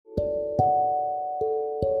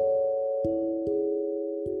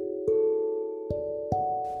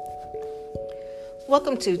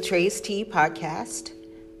Welcome to Trey's Tea Podcast,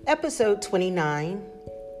 episode 29,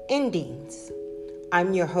 Endings.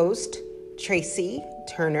 I'm your host, Tracy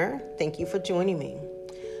Turner. Thank you for joining me.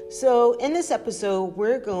 So in this episode,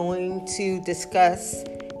 we're going to discuss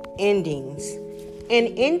endings.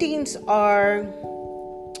 And endings are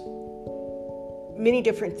many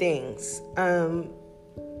different things.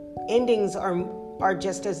 Endings are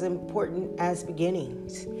just as important as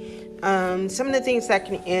beginnings. Some of the things that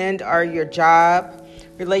can end are your job,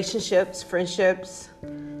 relationships, friendships,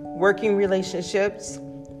 working relationships,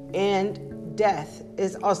 and death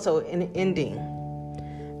is also an ending.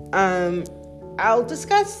 I'll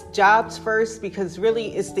discuss jobs first because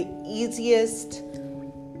really it's the easiest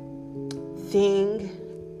thing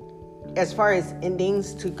as far as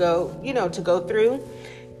endings to go through.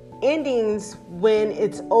 Endings, when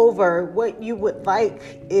it's over, what you would like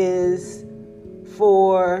is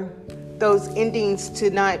for those endings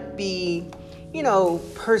to not be,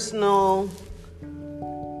 personal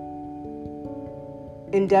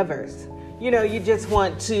endeavors. You just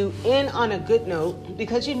want to end on a good note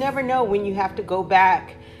because you never know when you have to go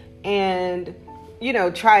back and,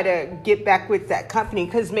 try to get back with that company.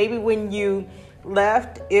 Because maybe when you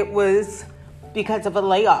left, it was because of a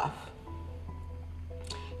layoff.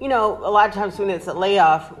 A lot of times when it's a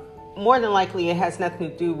layoff, more than likely it has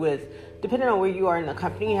nothing to do with, depending on where you are in the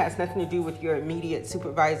company, it has nothing to do with your immediate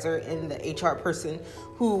supervisor and the HR person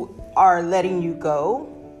who are letting you go.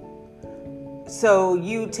 So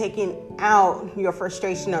you taking out your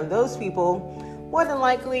frustration on those people, more than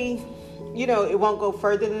likely, it won't go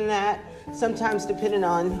further than that. Sometimes depending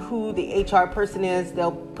on who the HR person is,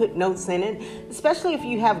 they'll put notes in it, especially if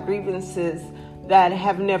you have grievances that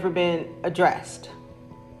have never been addressed.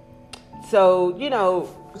 So,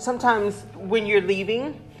 sometimes when you're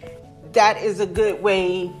leaving, that is a good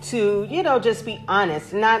way to, just be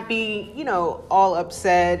honest, not be, all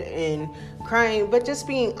upset and crying, but just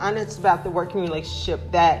being honest about the working relationship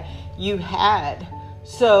that you had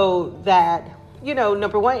so that,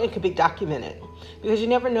 number one, it could be documented because you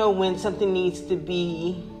never know when something needs to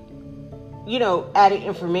be, added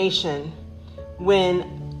information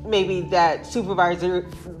when maybe that supervisor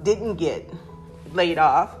didn't get laid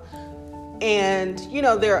off. And,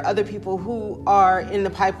 there are other people who are in the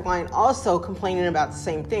pipeline also complaining about the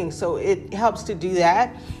same thing. So it helps to do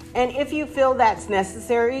that. And if you feel that's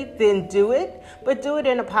necessary, then do it. But do it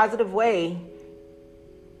in a positive way.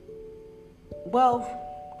 Well,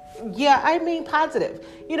 yeah, I mean positive.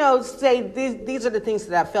 Say these are the things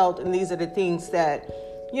that I felt and these are the things that,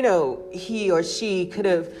 he or she could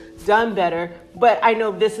have done better. But I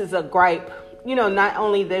know this is a gripe. Not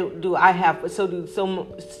only do I have, but so do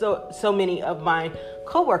so many of my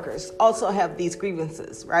coworkers also have these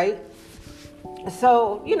grievances, right?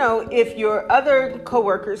 So, if your other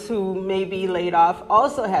coworkers who may be laid off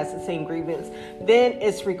also has the same grievance, then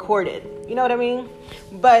it's recorded. You know what I mean?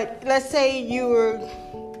 But let's say you're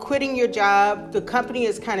quitting your job, the company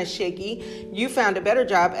is kind of shaky, you found a better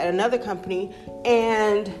job at another company,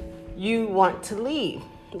 and you want to leave.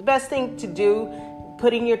 The best thing to do,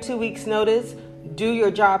 put in your 2 weeks notice, do your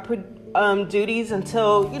job duties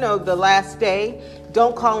until, the last day.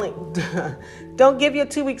 Don't call it, don't give your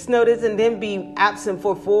 2 weeks notice and then be absent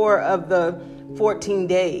for 4 of the 14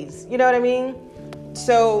 days. You know what I mean?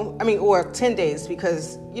 So, or 10 days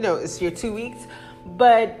because, it's your 2 weeks.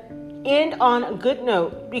 But end on a good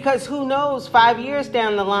note because who knows, 5 years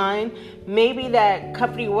down the line, maybe that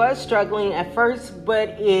company was struggling at first, but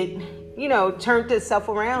it turned itself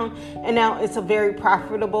around and now it's a very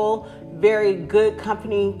profitable, very good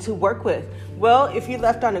company to work with. Well, if you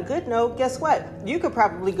left on a good note, guess what? You could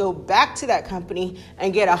probably go back to that company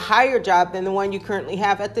and get a higher job than the one you currently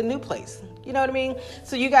have at the new place. You know what I mean?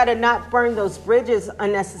 So you got to not burn those bridges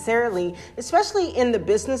unnecessarily, especially in the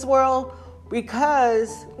business world,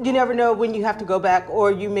 because you never know when you have to go back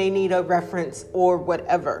or you may need a reference or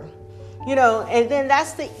whatever. And then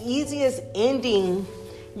that's the easiest ending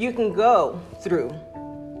you can go through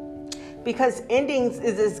because endings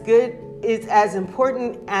is as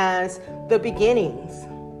important as the beginnings.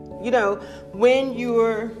 When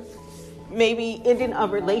you're maybe ending a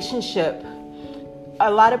relationship, a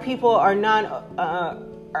lot of people are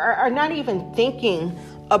not even thinking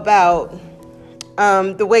about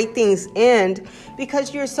the way things end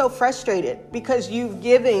because you're so frustrated because you've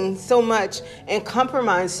given so much and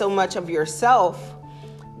compromised so much of yourself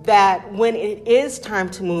that when it is time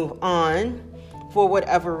to move on for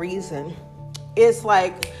whatever reason, it's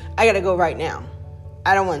like, I got to go right now.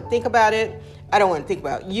 I don't want to think about it. I don't want to think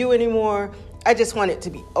about you anymore. I just want it to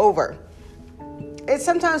be over. And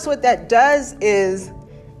sometimes what that does is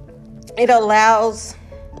it allows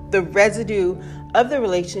the residue of the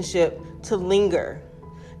relationship to linger,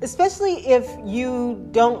 especially if you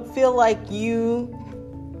don't feel like you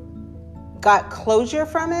got closure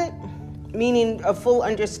from it, meaning a full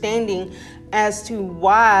understanding as to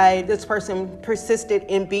why this person persisted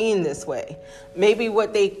in being this way. Maybe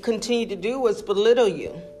what they continued to do was belittle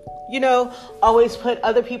you, always put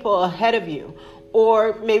other people ahead of you.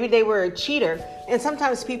 Or maybe they were a cheater. And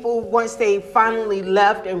sometimes people, once they finally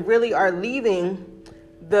left and really are leaving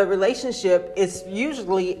the relationship, it's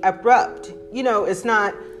usually abrupt. It's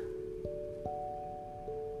not,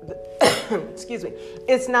 excuse me,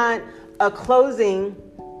 it's not a closing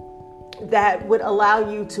that would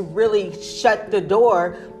allow you to really shut the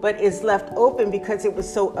door, but it's left open because it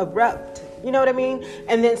was so abrupt. You know what I mean?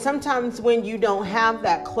 And then sometimes when you don't have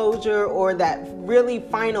that closure or that really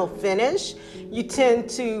final finish, you tend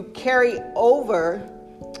to carry over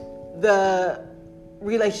the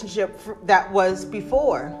relationship that was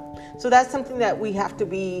before. So that's something that we have to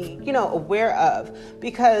be, aware of,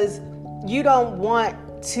 because you don't want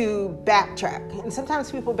to backtrack. And sometimes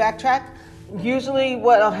people backtrack. Usually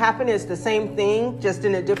what will happen is the same thing, just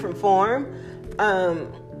in a different form.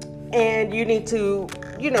 And you need to,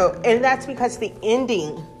 and that's because the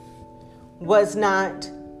ending was not,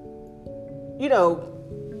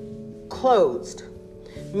 closed.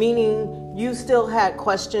 Meaning you still had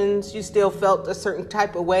questions, you still felt a certain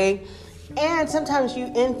type of way. And sometimes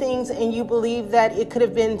you end things and you believe that it could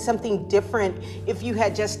have been something different if you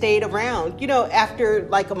had just stayed around. After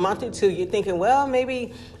like a month or two, you're thinking, well,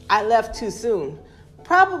 maybe I left too soon.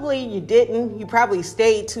 Probably you didn't. You probably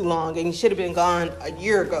stayed too long and you should have been gone a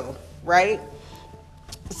year ago, right?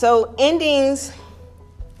 So endings,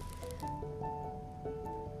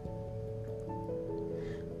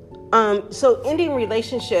 ending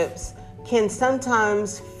relationships can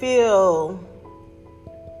sometimes feel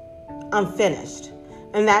unfinished.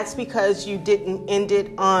 And that's because you didn't end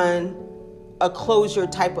it on a closure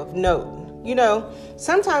type of note.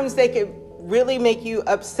 Sometimes they could really make you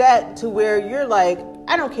upset to where you're like,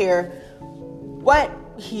 I don't care what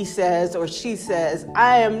he says or she says,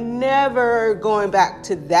 I am never going back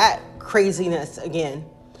to that craziness again.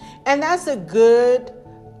 And that's a good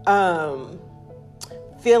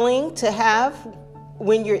feeling to have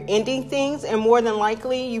when you're ending things, and more than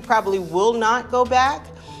likely you probably will not go back,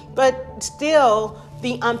 but still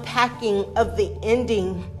the unpacking of the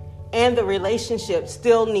ending and the relationship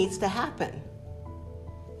still needs to happen.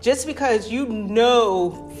 Just because you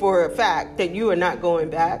know for a fact that you are not going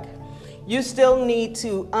back, you still need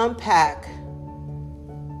to unpack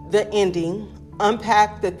the ending,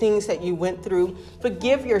 unpack the things that you went through,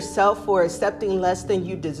 forgive yourself for accepting less than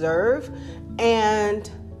you deserve, and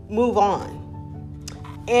move on.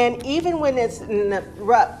 And even when it's an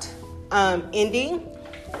abrupt ending,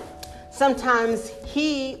 sometimes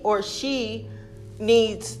he or she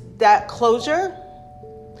needs that closure.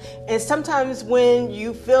 And sometimes when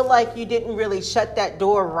you feel like you didn't really shut that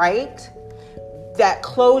door right, that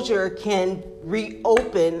closure can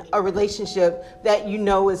reopen a relationship that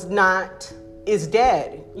is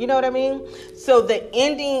dead. You know what I mean? So the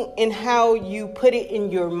ending and how you put it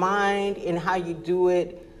in your mind and how you do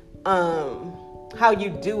it,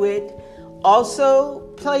 also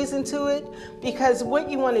plays into it, because what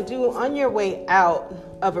you want to do on your way out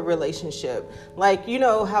of a relationship, like,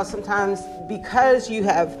 how sometimes because you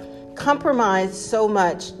have compromised so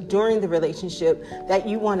much during the relationship that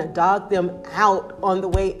you want to dog them out on the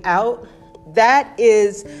way out, that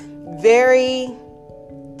is very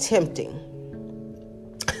tempting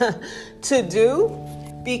to do,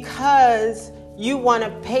 because you want to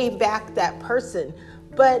pay back that person.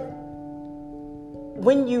 But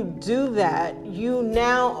when you do that,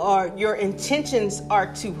 your intentions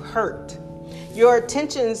are to hurt. Your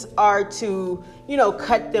intentions are to,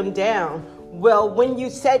 cut them down. Well, when you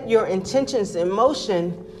set your intentions in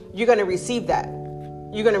motion, you're going to receive that.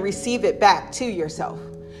 You're going to receive it back to yourself.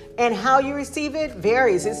 And how you receive it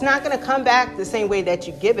varies. It's not going to come back the same way that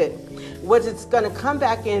you give it. What it's going to come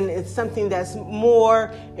back in is something that's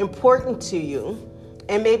more important to you.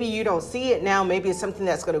 And maybe you don't see it now. Maybe it's something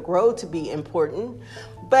that's going to grow to be important.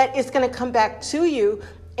 But it's going to come back to you,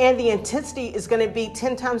 and the intensity is going to be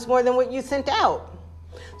 10 times more than what you sent out.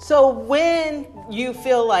 So when you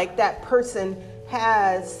feel like that person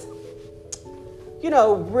has,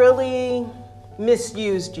 really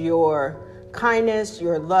misused your kindness,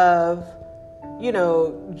 your love,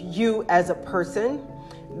 you as a person,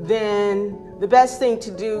 then the best thing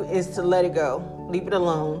to do is to let it go. Leave it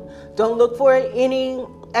alone. Don't look for any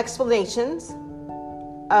explanations.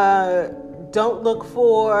 Don't look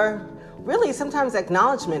for really sometimes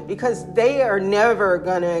acknowledgement, because they are never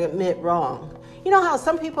going to admit wrong. You know how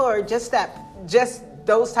some people are just that just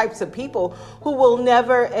those types of people who will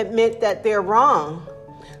never admit that they're wrong.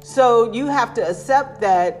 So you have to accept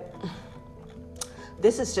that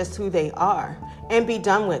this is just who they are and be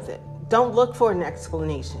done with it. Don't look for an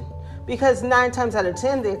explanation, because 9 times out of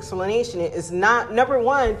 10, the explanation is not, number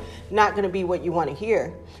one, not going to be what you want to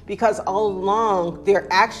hear, because all along their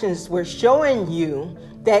actions were showing you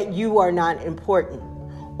that you are not important,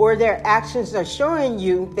 or their actions are showing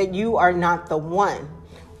you that you are not the one.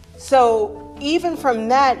 So even from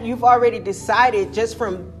that, you've already decided, just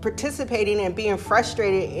from participating and being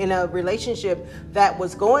frustrated in a relationship that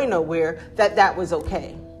was going nowhere, that that was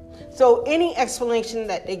okay. So any explanation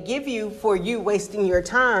that they give you for you wasting your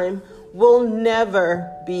time will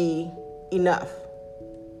never be enough,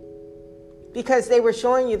 because they were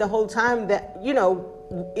showing you the whole time that,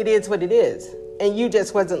 it is what it is, and you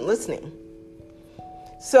just wasn't listening.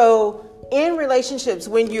 So in relationships,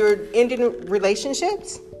 when you're ending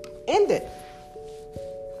relationships, end it.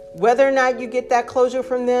 Whether or not you get that closure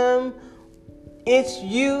from them, it's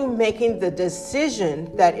you making the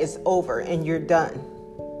decision that it's over and you're done.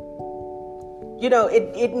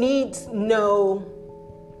 It needs no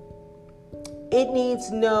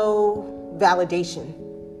validation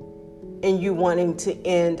in you wanting to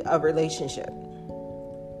end a relationship.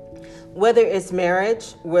 Whether it's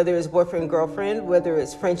marriage, whether it's boyfriend, girlfriend, whether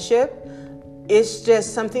it's friendship, it's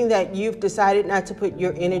just something that you've decided not to put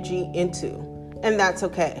your energy into, and that's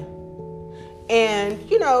okay. And,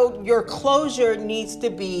 your closure needs to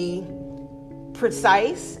be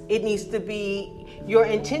precise. It needs to be, your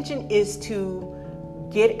intention is to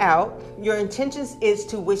get out. Your intentions is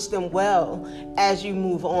to wish them well as you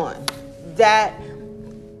move on. That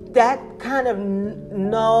kind of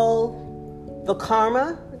null the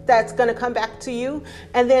karma that's going to come back to you.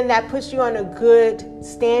 And then that puts you on a good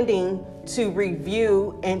standing to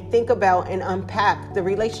review and think about and unpack the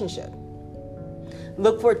relationship.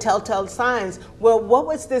 Look for telltale signs. Well, what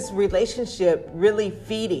was this relationship really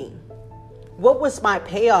feeding? What was my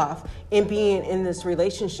payoff in being in this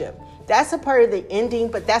relationship? That's a part of the ending,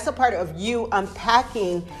 but that's a part of you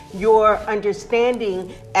unpacking your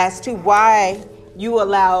understanding as to why you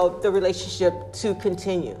allowed the relationship to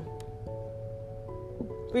continue,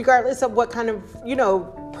 regardless of what kind of,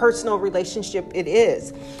 personal relationship it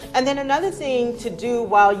is. And then another thing to do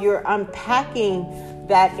while you're unpacking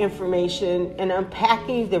that information and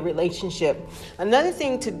unpacking the relationship, another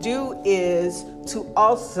thing to do is to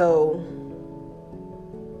also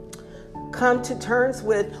come to terms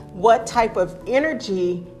with what type of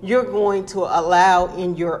energy you're going to allow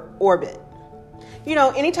in your orbit.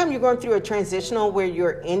 Anytime you're going through a transitional where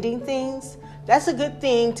you're ending things, that's a good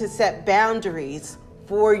thing to set boundaries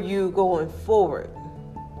for you going forward.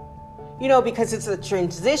 Because it's a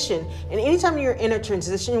transition. And anytime you're in a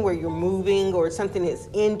transition where you're moving or something is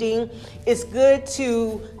ending, it's good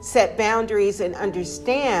to set boundaries and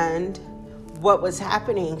understand what was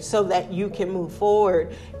happening so that you can move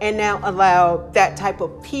forward and now allow that type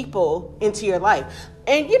of people into your life.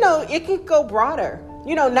 And, it can go broader.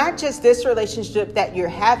 Not just this relationship that you're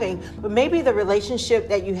having, but maybe the relationship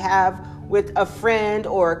that you have with a friend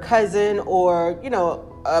or a cousin or,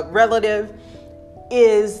 a relative,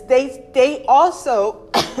 is they also,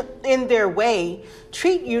 in their way,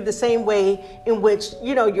 treat you the same way in which,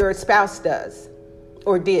 your spouse does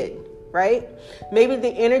or did, right? Maybe the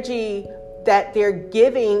energy that they're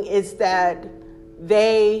giving is that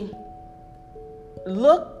they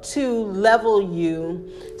look to level you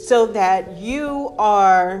so that you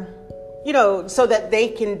are, so that they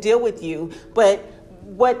can deal with you. But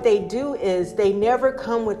what they do is they never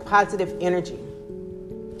come with positive energy.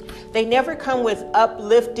 They never come with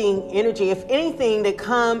uplifting energy. If anything, they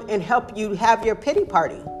come and help you have your pity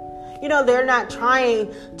party. They're not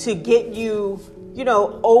trying to get you,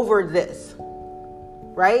 over this.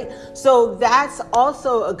 Right? So that's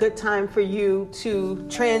also a good time for you to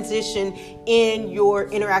transition in your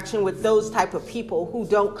interaction with those type of people who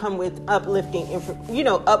don't come with uplifting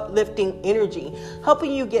energy,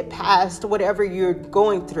 helping you get past whatever you're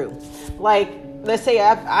going through. Like, let's say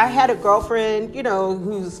I had a girlfriend,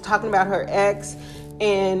 who's talking about her ex,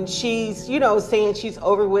 and she's, saying she's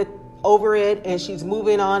over it and she's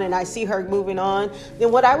moving on, and I see her moving on.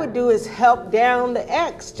 Then what I would do is help down the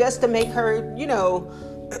ex just to make her,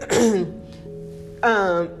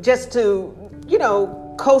 just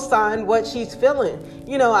to co-sign what she's feeling.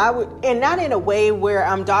 I would, and not in a way where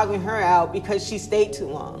I'm dogging her out because she stayed too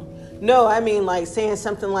long. No, I mean like saying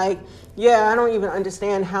something like, yeah, I don't even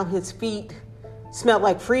understand how his feet smell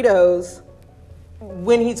like Fritos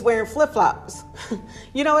when he's wearing flip-flops.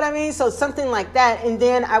 You know what I mean? So something like that. And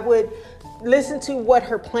then I would listen to what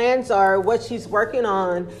her plans are, what she's working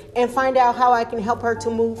on, and find out how I can help her to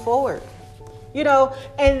move forward.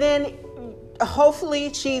 And then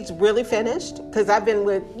hopefully she's really finished, because I've been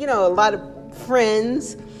with, a lot of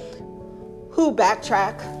friends who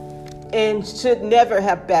backtrack and should never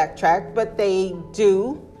have backtracked, but they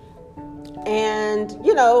do. And,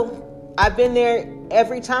 I've been there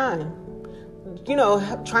every time,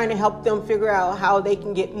 trying to help them figure out how they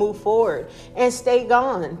can move forward and stay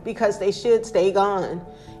gone, because they should stay gone.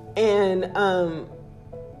 And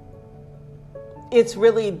it's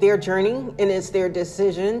really their journey and it's their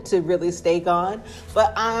decision to really stay gone.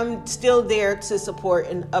 But I'm still there to support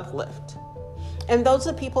and uplift. And those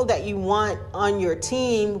are people that you want on your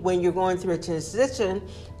team when you're going through a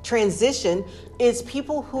transition is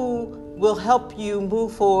people who will help you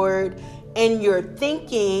move forward in your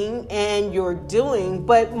thinking and your doing.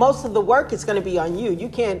 But most of the work is going to be on you. You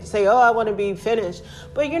can't say, oh, I want to be finished,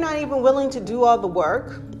 but you're not even willing to do all the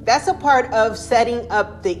work. That's a part of setting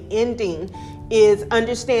up the ending, is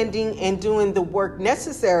understanding and doing the work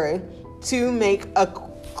necessary to make a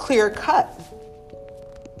clear cut.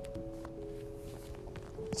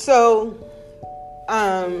 So,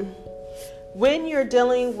 when you're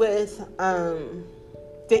dealing with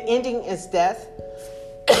the ending is death,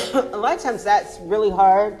 a lot of times that's really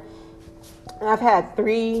hard. And I've had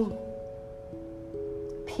 3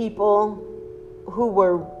 people who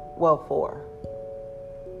were, 4,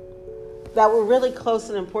 that were really close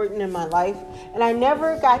and important in my life. And I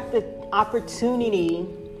never got the opportunity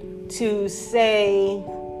to say,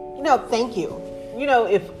 thank you.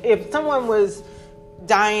 If someone was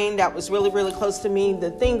dying that was really, really close to me,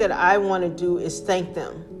 the thing that I want to do is thank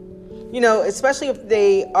them. Especially if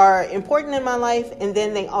they are important in my life and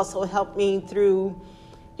then they also help me through,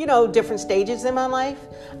 different stages in my life.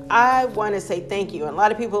 I want to say thank you. And a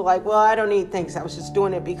lot of people are like, well, I don't need thanks. I was just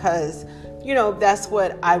doing it because, that's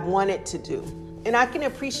what I wanted to do. And I can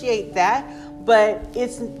appreciate that, but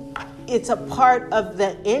it's a part of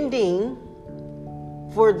the ending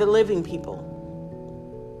for the living people.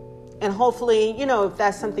 And hopefully, if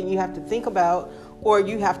that's something you have to think about or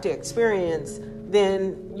you have to experience,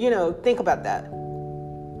 then, think about that.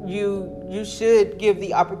 You should give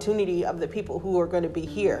the opportunity of the people who are going to be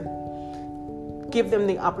here. Give them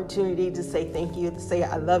the opportunity to say thank you, to say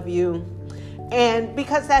I love you. And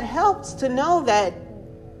because that helps to know that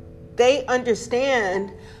they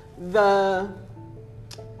understand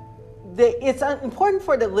it's important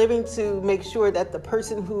for the living to make sure that the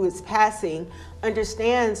person who is passing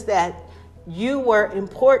understands that you were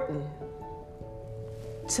important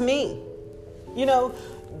to me.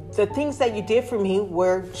 The things that you did for me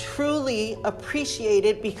were truly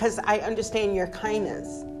appreciated because I understand your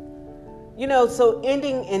kindness. So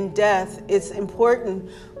ending in death, it's important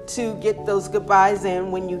to get those goodbyes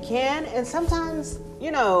in when you can. And sometimes,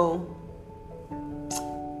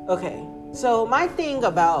 okay. So my thing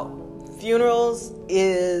about funerals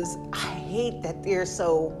is I hate that they're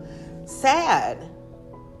so sad,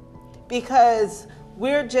 because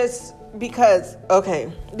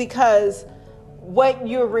what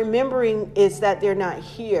you're remembering is that they're not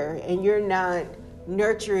here and you're not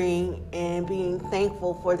nurturing and being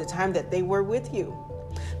thankful for the time that they were with you.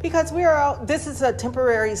 Because this is a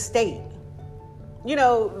temporary state.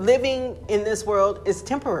 Living in this world is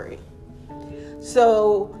temporary.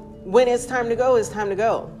 So when it's time to go, it's time to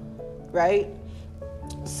go, right?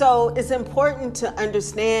 So it's important to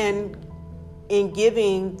understand in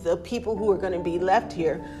giving the people who are going to be left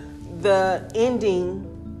here the ending,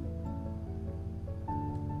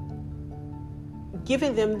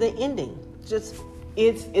 giving them the ending. Just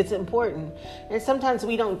it's important. And sometimes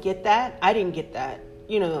we don't get that. I didn't get that,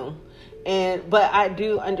 but I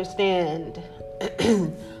do understand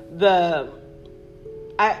the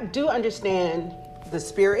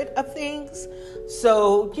spirit of things.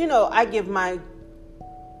 So, I give my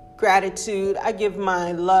gratitude, I give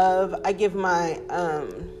my love, I give my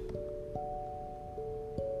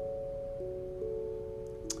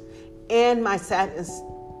and my sadness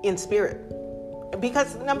in spirit.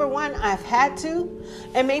 Because number one, I've had to,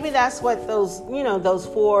 and maybe that's what those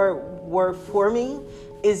 4 were for me,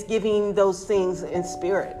 is giving those things in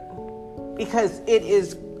spirit. Because it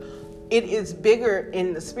is bigger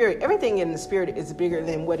in the spirit. Everything in the spirit is bigger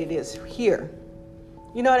than what it is here.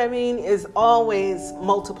 You know what I mean? Is always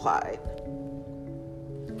multiplied.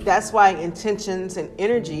 That's why intentions and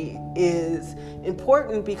energy is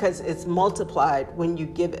important, because it's multiplied when you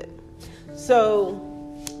give it. So,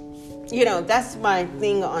 that's my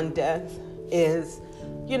thing on death is,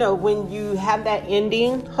 when you have that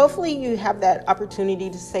ending, hopefully you have that opportunity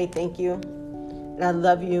to say thank you and I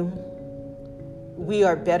love you. we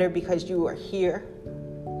are better because you are here.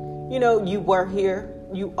 You know, you were here,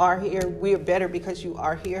 you are here, we are better because you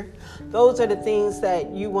are here. Those are the things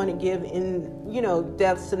that you want to give in, you know,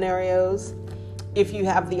 death scenarios if you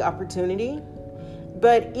have the opportunity.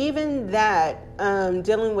 But even that,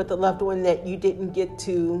 dealing with a loved one that you didn't get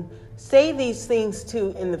to say these things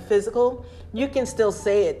to in the physical, you can still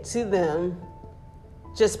say it to them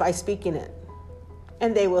just by speaking it.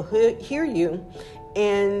 And they will hear you,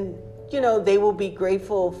 and, you know, they will be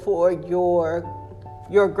grateful for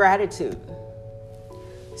your gratitude.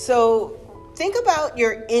 So think about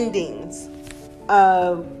your endings,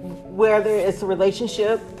 whether it's a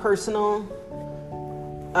relationship, personal,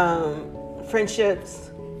 friendships,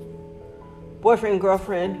 boyfriend,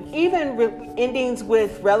 girlfriend, even endings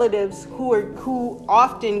with relatives who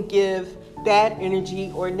often give bad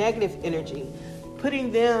energy or negative energy.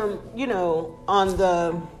 Putting them, you know, on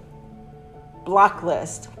the block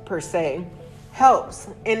list per se helps.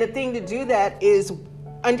 And the thing to do that is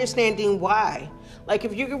understanding why. Like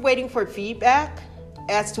if you're waiting for feedback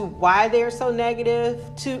as to why they're so negative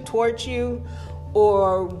towards you,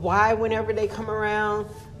 or why whenever they come around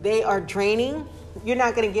they are draining, you're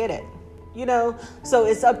not going to get it. You know, so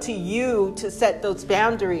it's up to you to set those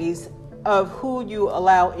boundaries of who you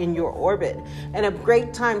allow in your orbit. And a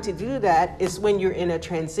great time to do that is when you're in a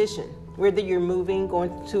transition, whether you're moving,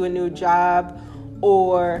 going to a new job,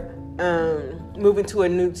 or moving to a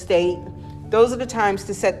new state. Those are the times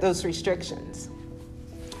to set those restrictions.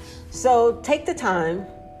 So take the time,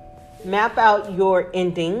 map out your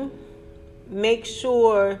ending, make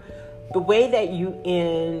sure the way that you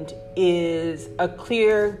end is a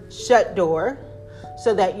clear shut door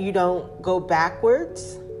so that you don't go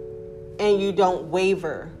backwards and you don't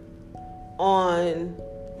waver on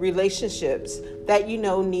relationships that you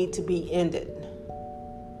know need to be ended.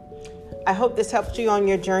 I hope this helped you on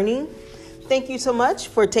your journey. Thank you so much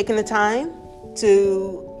for taking the time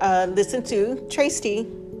to listen to Tracy.